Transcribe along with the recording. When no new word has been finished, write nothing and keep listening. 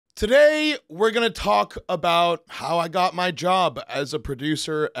Today, we're going to talk about how I got my job as a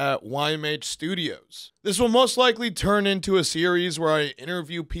producer at YMH Studios. This will most likely turn into a series where I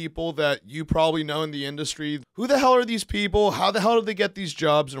interview people that you probably know in the industry. Who the hell are these people? How the hell did they get these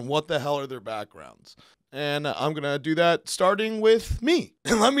jobs? And what the hell are their backgrounds? And I'm going to do that starting with me.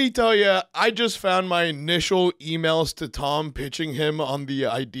 And let me tell you, I just found my initial emails to Tom pitching him on the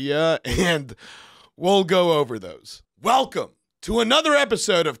idea, and we'll go over those. Welcome to another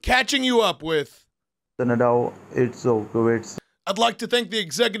episode of Catching You Up with the Nadav. It's over. I'd like to thank the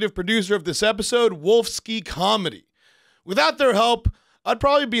executive producer of this episode, Wolfski Comedy. Without their help, I'd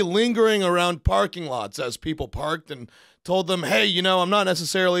probably be lingering around parking lots as people parked and told them, hey, I'm not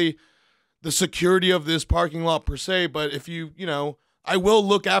necessarily the security of this parking lot per se, but if I will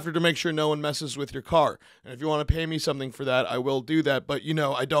look after to make sure no one messes with your car. And if you want to pay me something for that, I will do that. But,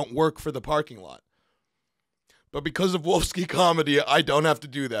 I don't work for the parking lot. But because of Wolfski Comedy, I don't have to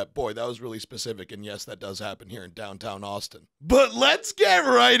do that. Boy, that was really specific. And yes, that does happen here in downtown Austin. But let's get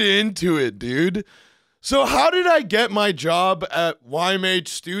right into it, dude. So how did I get my job at YMH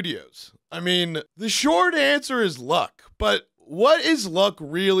Studios? I mean, the short answer is luck. But what is luck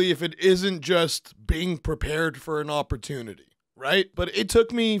really if it isn't just being prepared for an opportunity, right? But it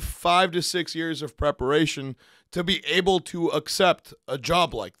took me 5 to 6 years of preparation to be able to accept a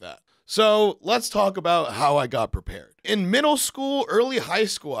job like that. So let's talk about how I got prepared. In middle school, early high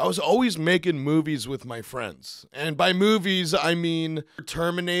school, I was always making movies with my friends. And by movies, I mean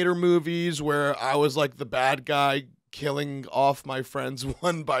Terminator movies where I was like the bad guy killing off my friends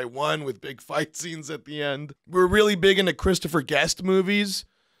one by one with big fight scenes at the end. We were really big into Christopher Guest movies.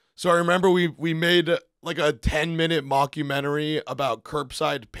 So I remember we made like a 10-minute mockumentary about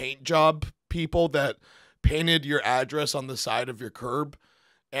curbside paint job people that painted your address on the side of your curb,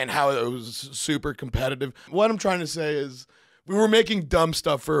 and how it was super competitive. What I'm trying to say is we were making dumb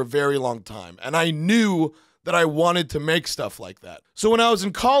stuff for a very long time, and I knew that I wanted to make stuff like that. So when I was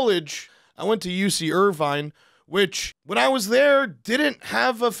in college, I went to UC Irvine, which when I was there didn't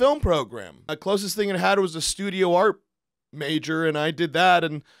have a film program. The closest thing it had was a studio art major, and I did that,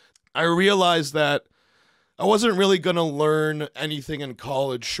 and I realized that I wasn't really going to learn anything in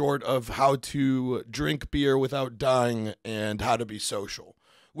college short of how to drink beer without dying and how to be social.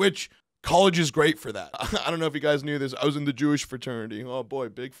 Which, college is great for that. I don't know if you guys knew this. I was in the Jewish fraternity. Oh boy,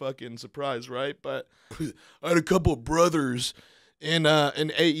 big fucking surprise, right? But I had a couple of brothers in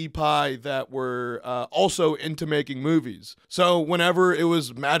AE Pi that were also into making movies. So whenever it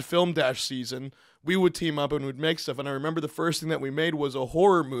was Mad Film Dash season, we would team up and would make stuff. And I remember the first thing that we made was a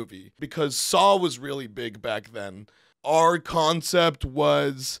horror movie because Saw was really big back then. Our concept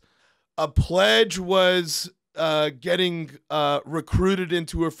was a pledge was getting recruited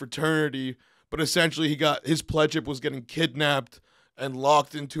into a fraternity, but essentially his pledgeship was getting kidnapped and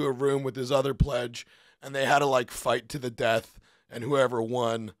locked into a room with his other pledge, and they had to fight to the death, and whoever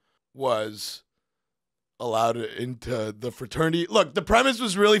won was allowed into the fraternity. Look, the premise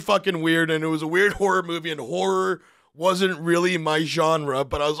was really fucking weird, and it was a weird horror movie, and horror wasn't really my genre,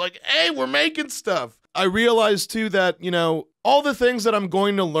 but I was like, hey, we're making stuff. I realized too that, all the things that I'm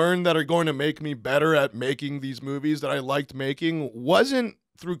going to learn that are going to make me better at making these movies that I liked making wasn't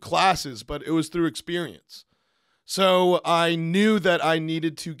through classes, but it was through experience. So I knew that I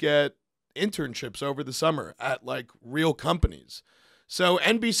needed to get internships over the summer at real companies. So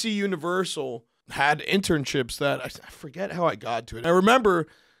NBC Universal had internships that I forget how I got to it. I remember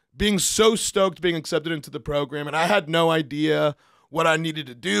being so stoked being accepted into the program, and I had no idea what I needed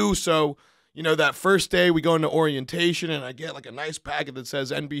to do. So that first day we go into orientation and I get a nice packet that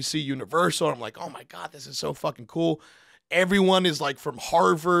says NBC Universal. I'm like, oh my God, this is so fucking cool. Everyone is from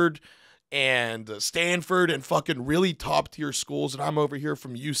Harvard and Stanford and fucking really top tier schools. And I'm over here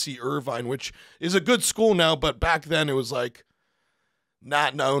from UC Irvine, which is a good school now. But back then it was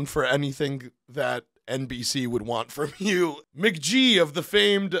not known for anything that NBC would want from you. McG of the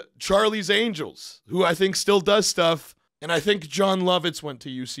famed Charlie's Angels, who I think still does stuff. And I think John Lovitz went to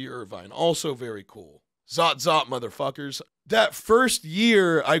UC Irvine. Also very cool. Zot, motherfuckers. That first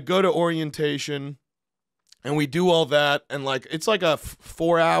year, I go to orientation, and we do all that, and it's a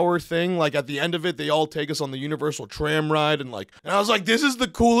 4-hour thing. At the end of it, they all take us on the Universal tram ride, and I was like, this is the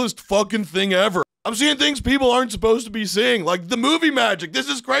coolest fucking thing ever. I'm seeing things people aren't supposed to be seeing, like the movie magic. This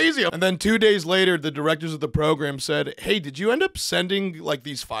is crazy. And then 2 days later, the directors of the program said, hey, did you end up sending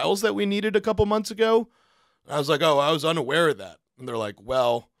these files that we needed a couple months ago? I was like, oh, I was unaware of that. And they're like,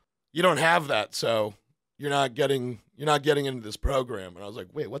 well, you don't have that, so you're not getting into this program. And I was like,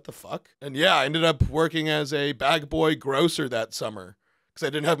 wait, what the fuck? And yeah, I ended up working as a bag boy grocer that summer because I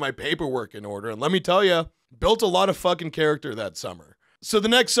didn't have my paperwork in order. And let me tell you, built a lot of fucking character that summer. So the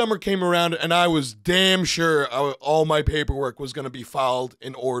next summer came around and I was damn sure all my paperwork was going to be filed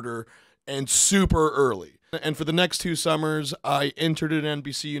in order and super early. And for the next 2 summers, I interned at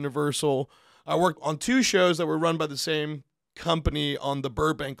NBC Universal. I worked on 2 shows that were run by the same company on the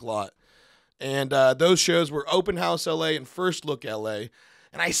Burbank lot. And those shows were Open House LA and First Look LA.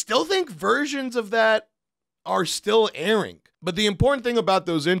 And I still think versions of that are still airing. But the important thing about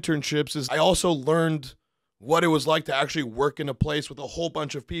those internships is I also learned what it was like to actually work in a place with a whole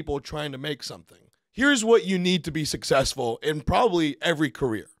bunch of people trying to make something. Here's what you need to be successful in probably every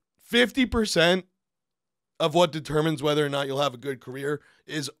career. 50% of what determines whether or not you'll have a good career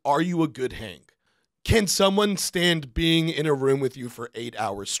is, are you a good hang? Can someone stand being in a room with you for 8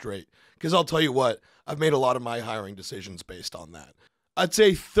 hours straight? Because I'll tell you what, I've made a lot of my hiring decisions based on that. I'd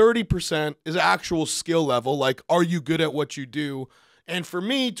say 30% is actual skill level, like are you good at what you do? And for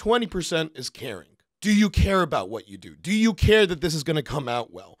me, 20% is caring. Do you care about what you do? Do you care that this is going to come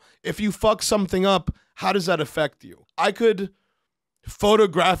out well? If you fuck something up, how does that affect you? I could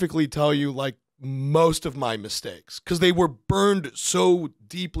photographically tell you like most of my mistakes because they were burned so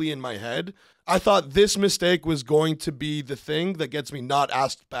deeply in my head. I thought this mistake was going to be the thing that gets me not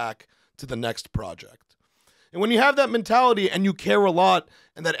asked back to the next project. And when you have that mentality and you care a lot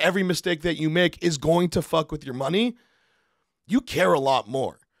and that every mistake that you make is going to fuck with your money, you care a lot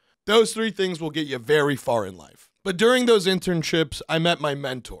more. Those 3 things will get you very far in life. But during those internships, I met my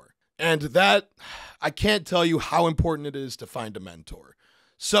mentor. And that, I can't tell you how important it is to find a mentor.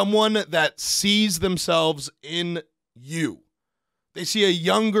 Someone that sees themselves in you. They see a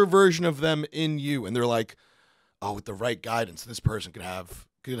younger version of them in you. And they're like, oh, with the right guidance, this person could have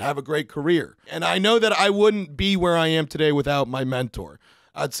a great career. And I know that I wouldn't be where I am today without my mentor.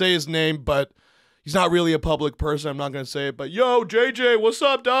 I'd say his name, but he's not really a public person. I'm not going to say it, but yo, JJ, what's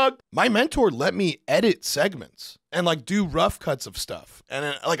up, dog? My mentor let me edit segments and like do rough cuts of stuff.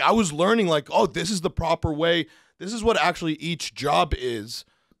 And like I was learning like, oh, this is the proper way. This is what actually each job is.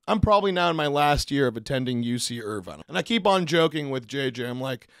 I'm probably now in my last year of attending UC Irvine. And I keep on joking with JJ. I'm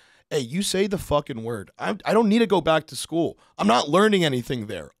like, hey, you say the fucking word. I don't need to go back to school. I'm not learning anything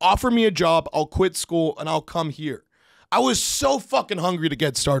there. Offer me a job. I'll quit school and I'll come here. I was so fucking hungry to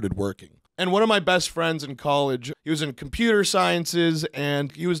get started working. And one of my best friends in college, he was in computer sciences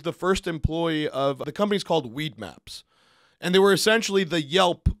and he was the first employee of the company's called Weedmaps. And they were essentially the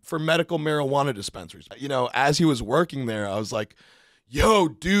Yelp for medical marijuana dispensaries. You know, as he was working there, I was like, yo,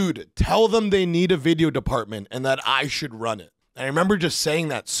 dude, tell them they need a video department and that I should run it. And I remember just saying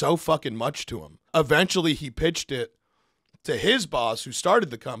that so fucking much to him. Eventually, he pitched it to his boss who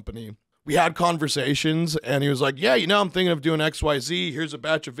started the company. We had conversations and he was like, yeah, you know, I'm thinking of doing XYZ. Here's a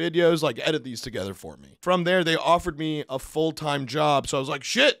batch of videos, like edit these together for me. From there, they offered me a full-time job. So I was like,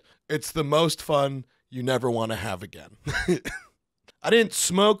 shit, it's the most fun you never want to have again. I didn't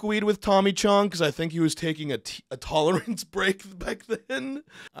smoke weed with Tommy Chong because I think he was taking a tolerance break back then.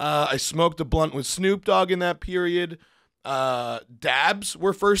 I smoked a blunt with Snoop Dogg in that period. Dabs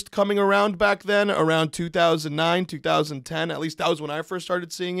were first coming around back then, around 2009, 2010. At least that was when I first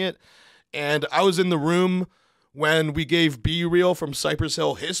started seeing it. And I was in the room when we gave B-Real from Cypress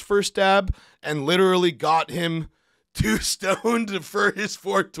Hill his first dab and literally got him too stoned for his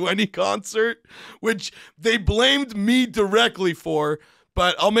 420 concert, which they blamed me directly for,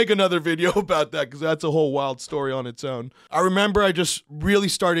 but I'll make another video about that because that's a whole wild story on its own. I remember I just really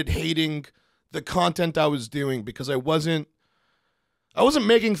started hating the content I was doing because I wasn't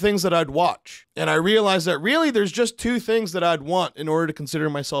making things that I'd watch. And I realized that really there's just 2 things that I'd want in order to consider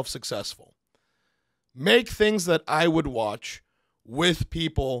myself successful. Make things that I would watch with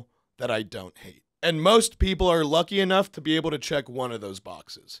people that I don't hate. And most people are lucky enough to be able to check one of those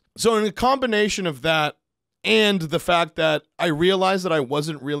boxes. So in a combination of that and the fact that I realized that I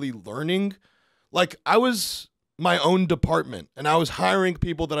wasn't really learning, like I was my own department and I was hiring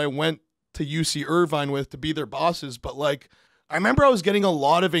people that I went to UC Irvine with to be their bosses. But like, I remember I was getting a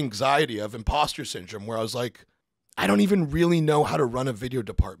lot of anxiety of imposter syndrome where I was like, I don't even really know how to run a video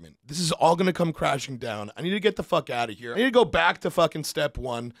department. This is all going to come crashing down. I need to get the fuck out of here. I need to go back to fucking step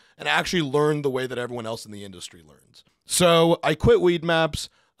 1 and actually learn the way that everyone else in the industry learns. So I quit Weedmaps.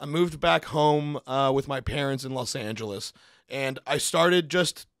 I moved back home with my parents in Los Angeles. And I started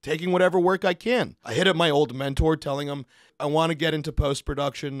just taking whatever work I can. I hit up my old mentor telling him, I want to get into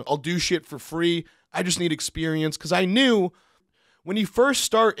post-production. I'll do shit for free. I just need experience. Because I knew when you first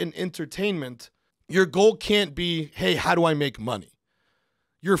start in entertainment, your goal can't be, hey, how do I make money?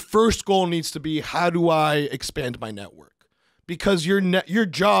 Your first goal needs to be, how do I expand my network? Because your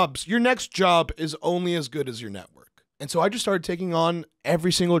next job is only as good as your network. And so I just started taking on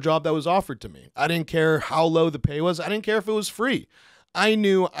every single job that was offered to me. I didn't care how low the pay was. I didn't care if it was free. I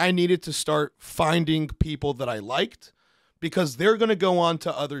knew I needed to start finding people that I liked because they're going to go on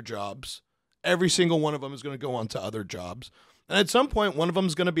to other jobs. Every single one of them is going to go on to other jobs. And at some point, one of them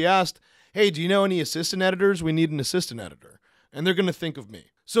is going to be asked, hey, do you know any assistant editors? We need an assistant editor. And they're going to think of me.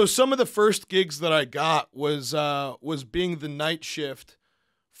 So some of the first gigs that I got was being the night shift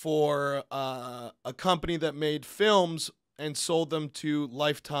for a company that made films and sold them to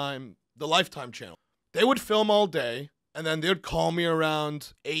the Lifetime channel. They would film all day, and then they would call me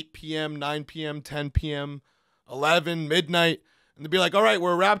around 8 p.m., 9 p.m., 10 p.m., 11, midnight, and they'd be like, all right,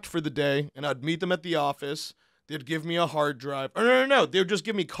 we're wrapped for the day. And I'd meet them at the office. They'd give me a hard drive. Or no. They would just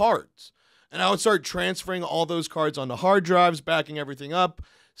give me cards. And I would start transferring all those cards onto hard drives, backing everything up,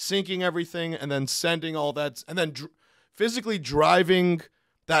 syncing everything, and then sending all that, and then physically driving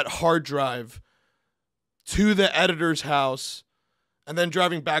that hard drive to the editor's house, and then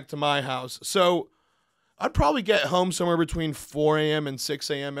driving back to my house. So I'd probably get home somewhere between 4 a.m. and 6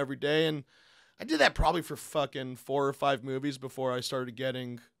 a.m. every day, and I did that probably for fucking 4 or 5 movies before I started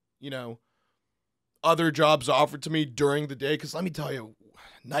getting, other jobs offered to me during the day, because let me tell you,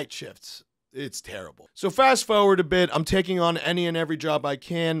 night shifts, it's terrible. So fast forward a bit, I'm taking on any and every job I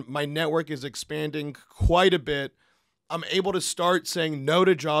can. My network is expanding quite a bit. I'm able to start saying no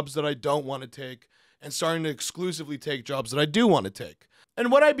to jobs that I don't want to take and starting to exclusively take jobs that I do want to take. And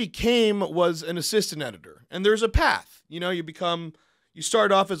what I became was an assistant editor. And there's a path. You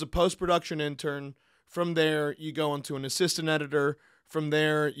start off as a post-production intern. From there, you go onto an assistant editor. From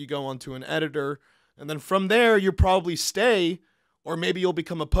there, you go onto an editor. And then from there, you probably stay, or maybe you'll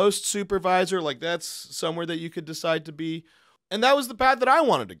become a post supervisor. Like, that's somewhere that you could decide to be. And that was the path that I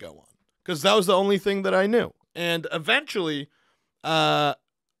wanted to go on, because that was the only thing that I knew. And eventually, I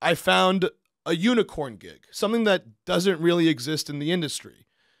found a unicorn gig, something that doesn't really exist in the industry.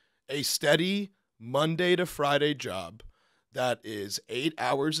 A steady Monday to Friday job that is 8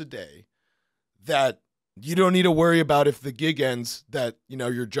 hours a day, that you don't need to worry about if the gig ends, that,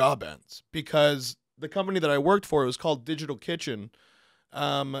 your job ends. Because the company that I worked for, it was called Digital Kitchen.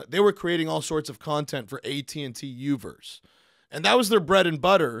 They were creating all sorts of content for AT&T Uverse. And that was their bread and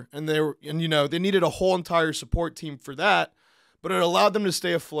butter. And they needed a whole entire support team for that. But it allowed them to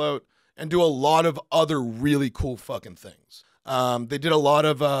stay afloat and do a lot of other really cool fucking things. They did a lot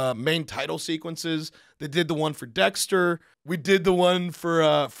of main title sequences. They did the one for Dexter. We did the one for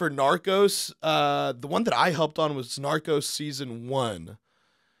Narcos. The one that I helped on was Narcos Season 1.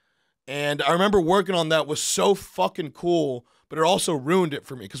 And I remember working on that was so fucking cool, but it also ruined it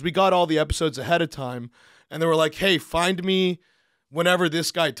for me because we got all the episodes ahead of time. And they were like, hey, find me whenever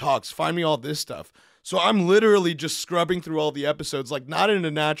this guy talks. Find me all this stuff. So I'm literally just scrubbing through all the episodes, like not in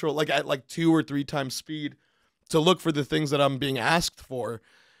a natural, like at like 2 or 3 times speed to look for the things that I'm being asked for.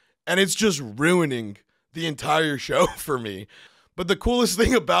 And it's just ruining the entire show for me. But the coolest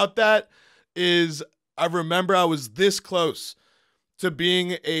thing about that is I remember I was this close to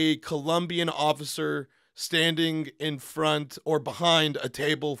being a Colombian officer standing in front or behind a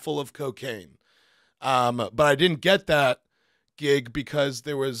table full of cocaine. But I didn't get that gig because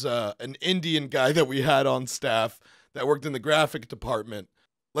there was an Indian guy that we had on staff that worked in the graphic department.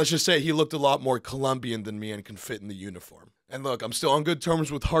 Let's just say he looked a lot more Colombian than me and can fit in the uniform. And look, I'm still on good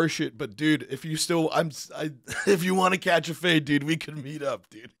terms with Harshit, but dude, if you want to catch a fade, dude, we could meet up,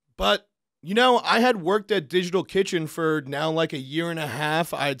 dude. But I had worked at Digital Kitchen for now like a year and a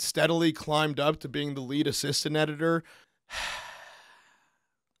half. I had steadily climbed up to being the lead assistant editor.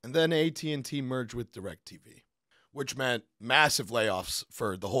 And then AT&T merged with DirecTV, which meant massive layoffs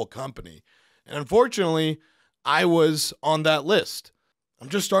for the whole company. And unfortunately, I was on that list. I'm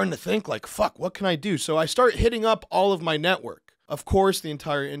just starting to think like, fuck, what can I do? So I start hitting up all of my network. Of course, the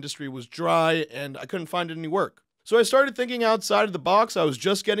entire industry was dry and I couldn't find any work. So I started thinking outside of the box. I was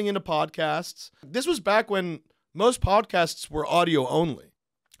just getting into podcasts. This was back when most podcasts were audio only.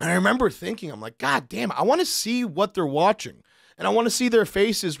 And I remember thinking, I'm like, God damn, I want to see what they're watching. And I want to see their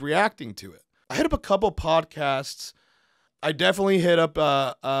faces reacting to it. I hit up a couple podcasts. I definitely hit up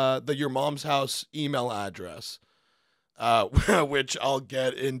the Your Mom's House email address, which I'll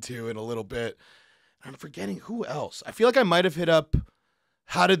get into in a little bit. I'm forgetting who else. I feel like I might have hit up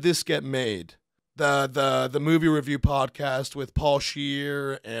How Did This Get Made? The movie review podcast with Paul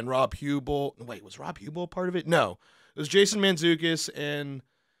Scheer and Rob Hubel. Wait, was Rob Hubel part of it? No. It was Jason Mantzoukas and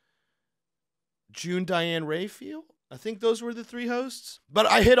June Diane Raphael. I think those were the 3 hosts. But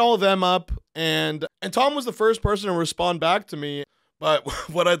I hit all of them up, and Tom was the first person to respond back to me. But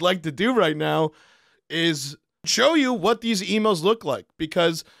what I'd like to do right now is show you what these emails look like,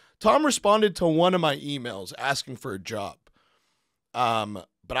 because Tom responded to one of my emails asking for a job.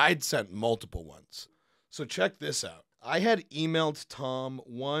 But I'd sent multiple ones. So check this out. I had emailed Tom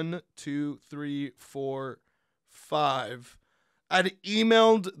 1, 2, 3, 4, 5. I'd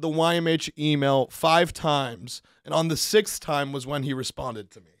emailed the YMH email 5 times, and on the 6th time was when he responded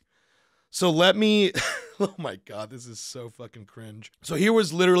to me. So let me, oh my God, this is so fucking cringe. So here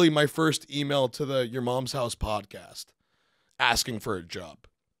was literally my first email to the Your Mom's House podcast asking for a job.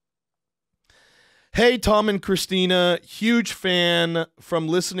 Hey, Tom and Christina, huge fan from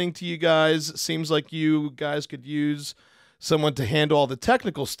listening to you guys. Seems like you guys could use someone to handle all the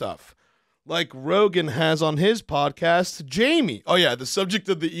technical stuff, like Rogan has on his podcast, Jamie. Oh yeah, the subject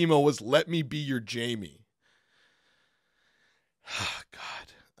of the email was "Let me be your Jamie."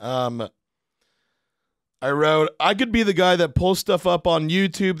 God. I wrote, I could be the guy that pulls stuff up on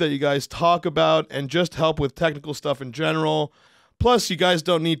YouTube that you guys talk about and just help with technical stuff in general. Plus, you guys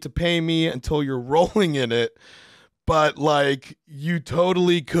don't need to pay me until you're rolling in it. But, like, you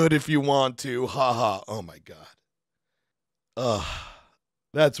totally could if you want to. Haha. Oh, my God. Ugh.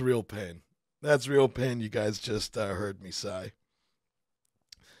 That's real pain. That's real pain. You guys just heard me sigh.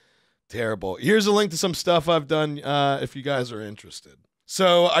 Terrible. Here's a link to some stuff I've done if you guys are interested.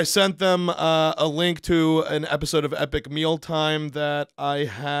 So I sent them a link to an episode of Epic Mealtime that I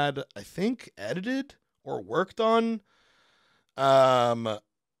had, I think, edited or worked on.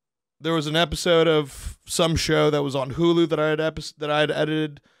 There was an episode of some show that was on Hulu that I had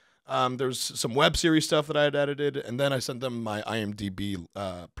edited. There's some web series stuff that I had edited, and then I sent them my IMDb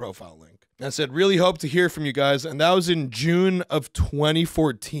profile link. And I said, really hope to hear from you guys, and that was in June of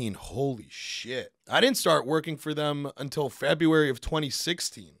 2014. Holy shit. I didn't start working for them until February of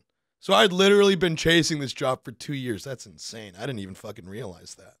 2016. So I'd literally been chasing this job for 2 years. That's insane. I didn't even fucking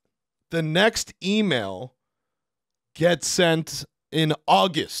realize that. The next email gets sent in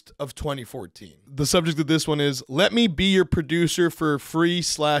August of 2014. The subject of this one is, let me be your producer for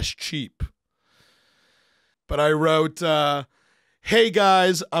free/cheap. But I wrote, hey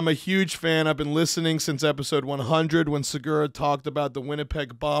guys, I'm a huge fan. I've been listening since episode 100 when Segura talked about the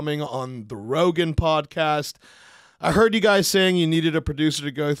Winnipeg bombing on the Rogan podcast. I heard you guys saying you needed a producer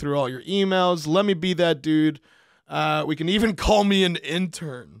to go through all your emails. Let me be that dude. We can even call me an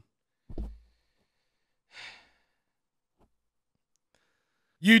intern.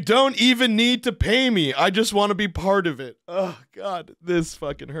 You don't even need to pay me. I just want to be part of it. Oh, God, this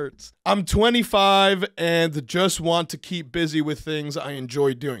fucking hurts. I'm 25 and just want to keep busy with things I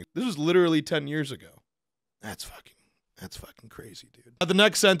enjoy doing. This was literally 10 years ago. That's fucking crazy, dude. The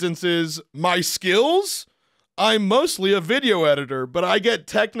next sentence is, my skills? I'm mostly a video editor, but I get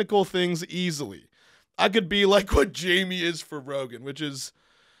technical things easily. I could be like what Jamie is for Rogan, which is...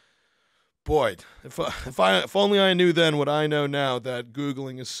 Boy, if only I knew then what I know now, that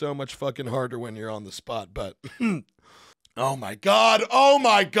Googling is so much fucking harder when you're on the spot. But, oh my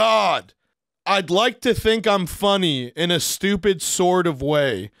God. I'd like to think I'm funny in a stupid sort of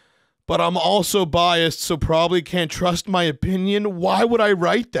way, but I'm also biased, so probably can't trust my opinion. Why would I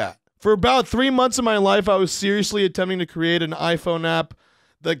write that? For about 3 months of my life, I was seriously attempting to create an iPhone app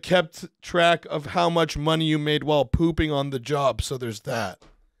that kept track of how much money you made while pooping on the job, so there's that.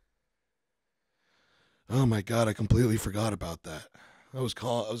 Oh my God, I completely forgot about that. I was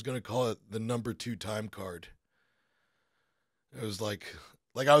going to call it the number 2 time card. It was like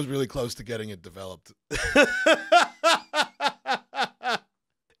I was really close to getting it developed.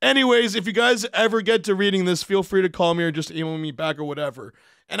 Anyways, if you guys ever get to reading this, feel free to call me or just email me back or whatever.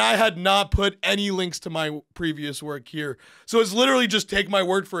 And I had not put any links to my previous work here. So it's literally just take my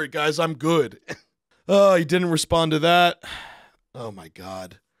word for it, guys. I'm good. Oh, he didn't respond to that. Oh my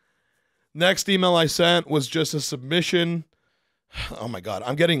God. Next email I sent was just a submission. Oh my God,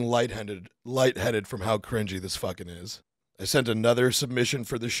 I'm getting lightheaded from how cringy this fucking is. I sent another submission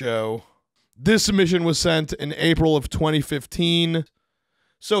for the show. This submission was sent in April of 2015.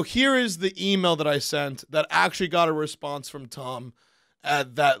 So here is the email that I sent that actually got a response from Tom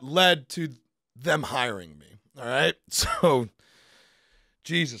that led to them hiring me. All right? So,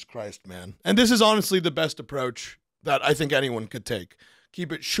 Jesus Christ, man. And this is honestly the best approach that I think anyone could take.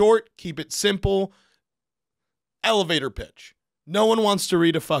 Keep it short, keep it simple. Elevator pitch. No one wants to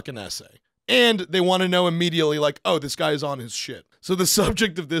read a fucking essay. And they want to know immediately, like, oh, this guy is on his shit. So the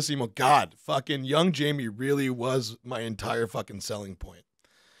subject of this email, God, fucking young Jamie really was my entire fucking selling point.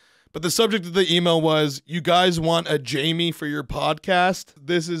 But the subject of the email was, you guys want a Jamie for your podcast?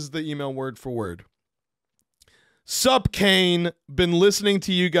 This is the email word for word. Sup, Kane. Been listening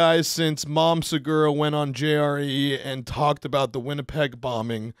to you guys since Mom Segura went on JRE and talked about the Winnipeg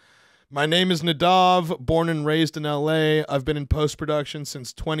bombing. My name is Nadav, born and raised in LA. I've been in post-production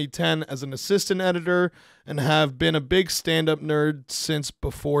since 2010 as an assistant editor and have been a big stand-up nerd since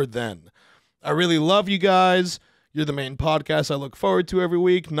before then. I really love you guys. You're the main podcast I look forward to every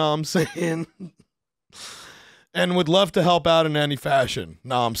week. Know what I'm saying? And would love to help out in any fashion.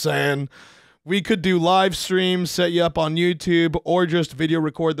 Know what I'm saying? We could do live streams, set you up on YouTube, or just video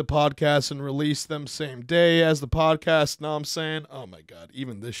record the podcast and release them same day as the podcast. Know what I'm saying? Oh my God,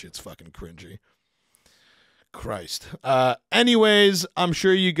 even this shit's fucking cringy. Christ. Anyways, I'm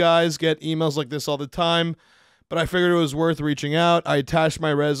sure you guys get emails like this all the time, but I figured it was worth reaching out. I attached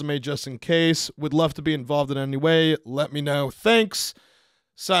my resume just in case. Would love to be involved in any way. Let me know. Thanks.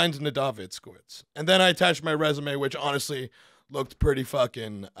 Signed, Nadav Itzkowitz. And then I attached my resume, which honestly looked pretty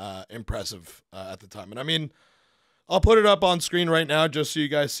fucking impressive at the time. And I mean, I'll put it up on screen right now just so you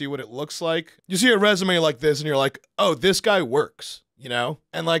guys see what it looks like. You see a resume like this and you're like, oh, this guy works, you know?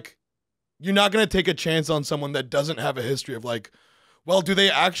 And like, you're not going to take a chance on someone that doesn't have a history of like, well, do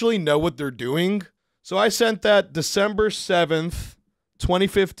they actually know what they're doing? So I sent that December 7th,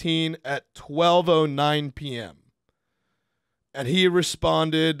 2015 at 12:09 p.m. And he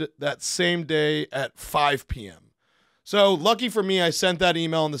responded that same day at 5 p.m. So lucky for me, I sent that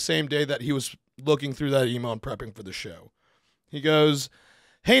email on the same day that he was looking through that email and prepping for the show. He goes,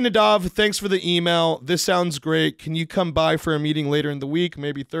 hey, Nadav, thanks for the email. This sounds great. Can you come by for a meeting later in the week?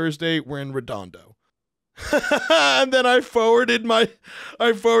 Maybe Thursday. We're in Redondo. And then I forwarded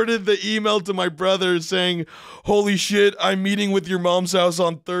the email to my brother saying, holy shit, I'm meeting with your mom's house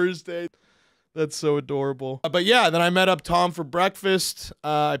on Thursday. That's so adorable. But yeah, then I met up Tom for breakfast.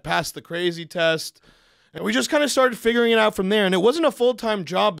 I passed the crazy test. And we just kind of started figuring it out from there. And it wasn't a full-time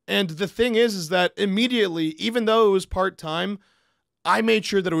job. And the thing is that immediately, even though it was part-time, I made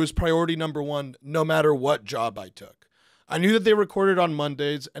sure that it was priority number one, no matter what job I took. I knew that they recorded on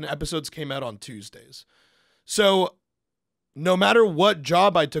Mondays and episodes came out on Tuesdays. So no matter what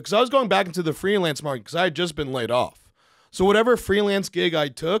job I took, because I was going back into the freelance market because I had just been laid off. So whatever freelance gig I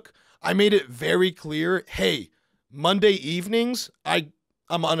took, I made it very clear, hey, Monday evenings, I'm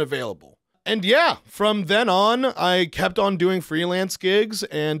unavailable. And yeah, from then on, I kept on doing freelance gigs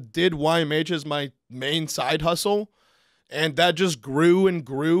and did YMH as my main side hustle. And that just grew and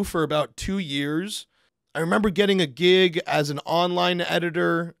grew for about 2 years. I remember getting a gig as an online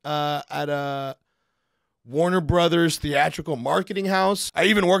editor at a Warner Brothers theatrical marketing house. I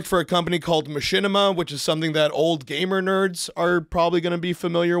even worked for a company called Machinima, which is something that old gamer nerds are probably going to be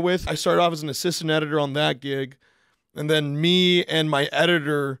familiar with. I started off as an assistant editor on that gig. And then me and my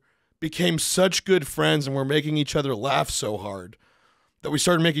editor became such good friends and we're making each other laugh so hard that we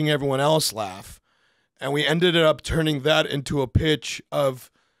started making everyone else laugh. And we ended up turning that into a pitch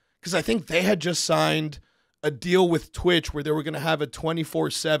of, because I think they had just signed a deal with Twitch where they were going to have a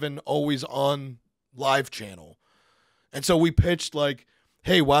 24/7 always on live channel. And so we pitched like,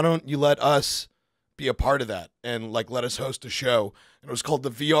 hey, why don't you let us be a part of that and like let us host a show? And it was called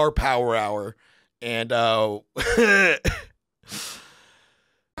the VR Power Hour. And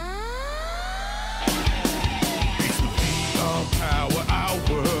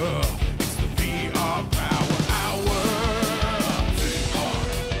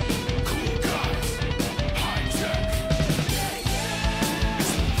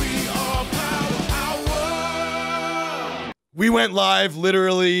we went live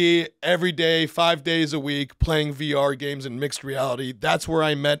literally every day, 5 days a week, playing VR games and mixed reality. That's where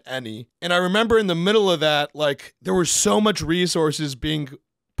I met Annie. And I remember in the middle of that, like, there was so much resources being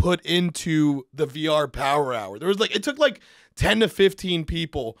put into the VR Power Hour. There was like, it took like 10 to 15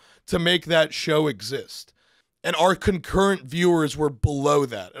 people to make that show exist. And our concurrent viewers were below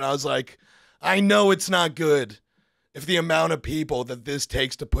that. And I was like, I know it's not good if the amount of people that this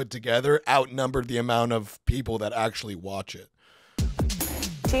takes to put together outnumbered the amount of people that actually watch it.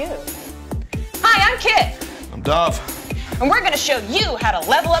 To you. Hi, I'm Kit. I'm Dov. And we're going to show you how to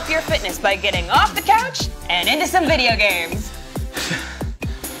level up your fitness by getting off the couch and into some video games.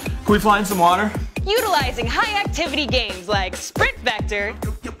 Can we find some water? Utilizing high-activity games like Sprint Vector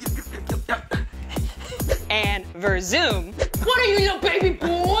and Verzoom. What are you, little baby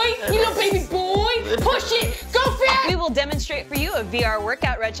boy? You little baby boy? Push it! Go fast! We will demonstrate for you a VR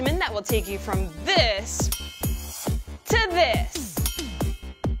workout regimen that will take you from this to this.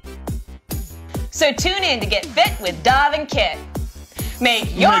 So tune in to get fit with Dov and Kit.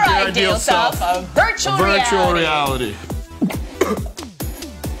 Make your ideal self a virtual reality.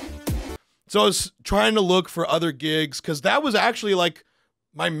 So I was trying to look for other gigs because that was actually like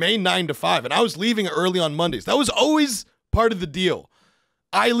my main 9 to 5. And I was leaving early on Mondays. That was always part of the deal.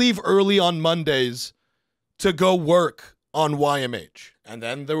 I leave early on Mondays to go work on YMH. And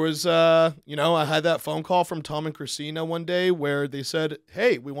then there was, I had that phone call from Tom and Christina one day where they said,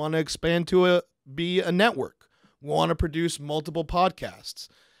 hey, we want to expand to be a network. We want to produce multiple podcasts.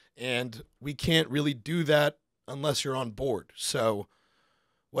 And we can't really do that unless you're on board. So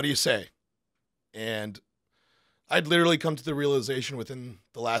what do you say? And I'd literally come to the realization within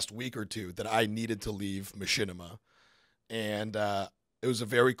the last week or two that I needed to leave Machinima. And it was a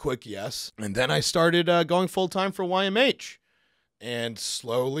very quick yes. And then I started going full-time for YMH. And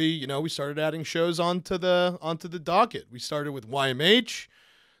slowly, you know, we started adding shows onto the docket. We started with YMH.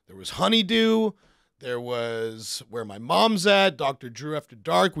 There was Honeydew. There was Where My Mom's At, Dr. Drew After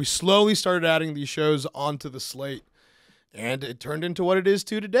Dark. We slowly started adding these shows onto the slate. And it turned into what it is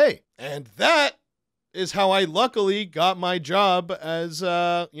today. And that is how I luckily got my job as,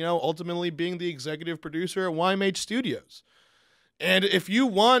 ultimately being the executive producer at YMH Studios. And if you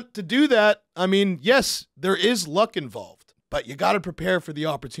want to do that, I mean, yes, there is luck involved, but you got to prepare for the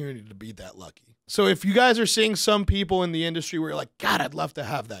opportunity to be that lucky. So if you guys are seeing some people in the industry where you're like, God, I'd love to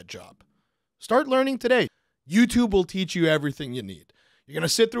have that job, start learning today. YouTube will teach you everything you need. You're going to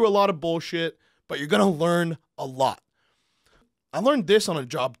sit through a lot of bullshit, but you're going to learn a lot. I learned this on a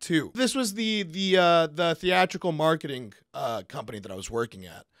job too. This was the theatrical marketing company that I was working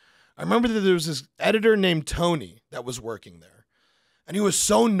at. I remember that there was this editor named Tony that was working there. And he was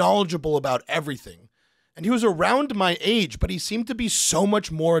so knowledgeable about everything. And he was around my age, but he seemed to be so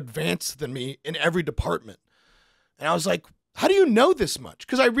much more advanced than me in every department. And I was like, how do you know this much?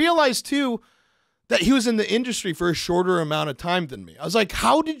 Because I realized too that he was in the industry for a shorter amount of time than me. I was like,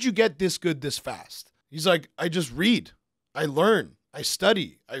 how did you get this good this fast? He's like, I just read. I learn, I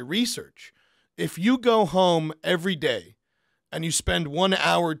study, I research. If you go home every day and you spend 1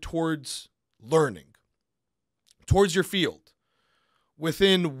 hour towards learning, towards your field,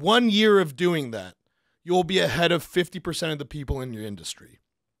 within 1 year of doing that, you'll be ahead of 50% of the people in your industry.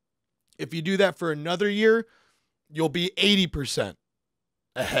 If you do that for another year, you'll be 80%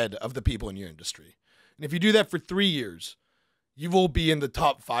 ahead of the people in your industry. And if you do that for 3 years, you will be in the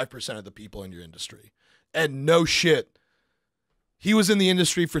top 5% of the people in your industry. And no shit, he was in the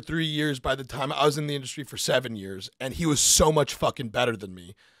industry for 3 years by the time I was in the industry for 7 years, and he was so much fucking better than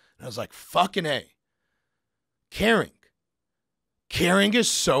me. And I was like, fucking A. Caring. Caring is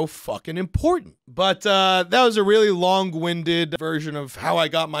so fucking important. But that was a really long-winded version of how I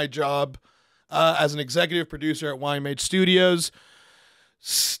got my job as an executive producer at YMH Studios.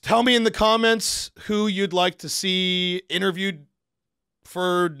 Tell me in the comments who you'd like to see interviewed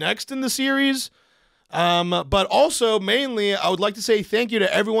for next in the series. But also, mainly, I would like to say thank you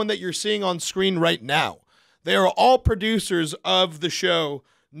to everyone that you're seeing on screen right now. They are all producers of the show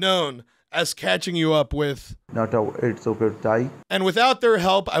known as Catching You Up with Nadav, it's okay, Thai. And without their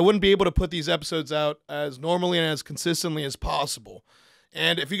help, I wouldn't be able to put these episodes out as normally and as consistently as possible.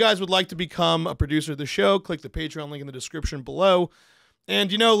 And if you guys would like to become a producer of the show, click the Patreon link in the description below.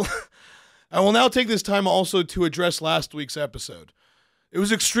 And, I will now take this time also to address last week's episode. It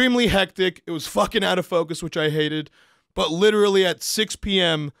was extremely hectic. It was fucking out of focus, which I hated. But literally at 6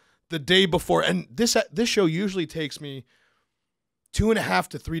 p.m. the day before, and this show usually takes me 2.5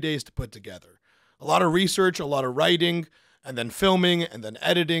 to 3 days to put together. A lot of research, a lot of writing, and then filming, and then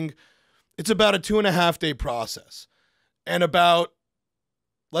editing. It's about a 2.5 day process. And about,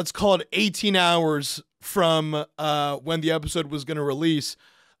 let's call it 18 hours from when the episode was going to release,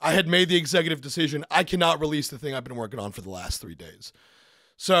 I had made the executive decision, I cannot release the thing I've been working on for the last 3 days.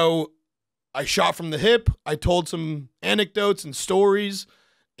 So I shot from the hip. I told some anecdotes and stories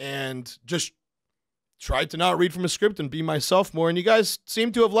and just tried to not read from a script and be myself more, and you guys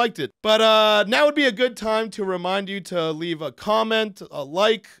seem to have liked it. But now would be a good time to remind you to leave a comment, a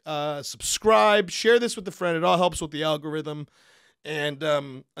like, subscribe, share this with a friend. It all helps with the algorithm. And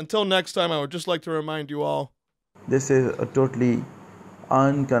until next time, I would just like to remind you all, This is a totally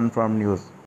unconfirmed news.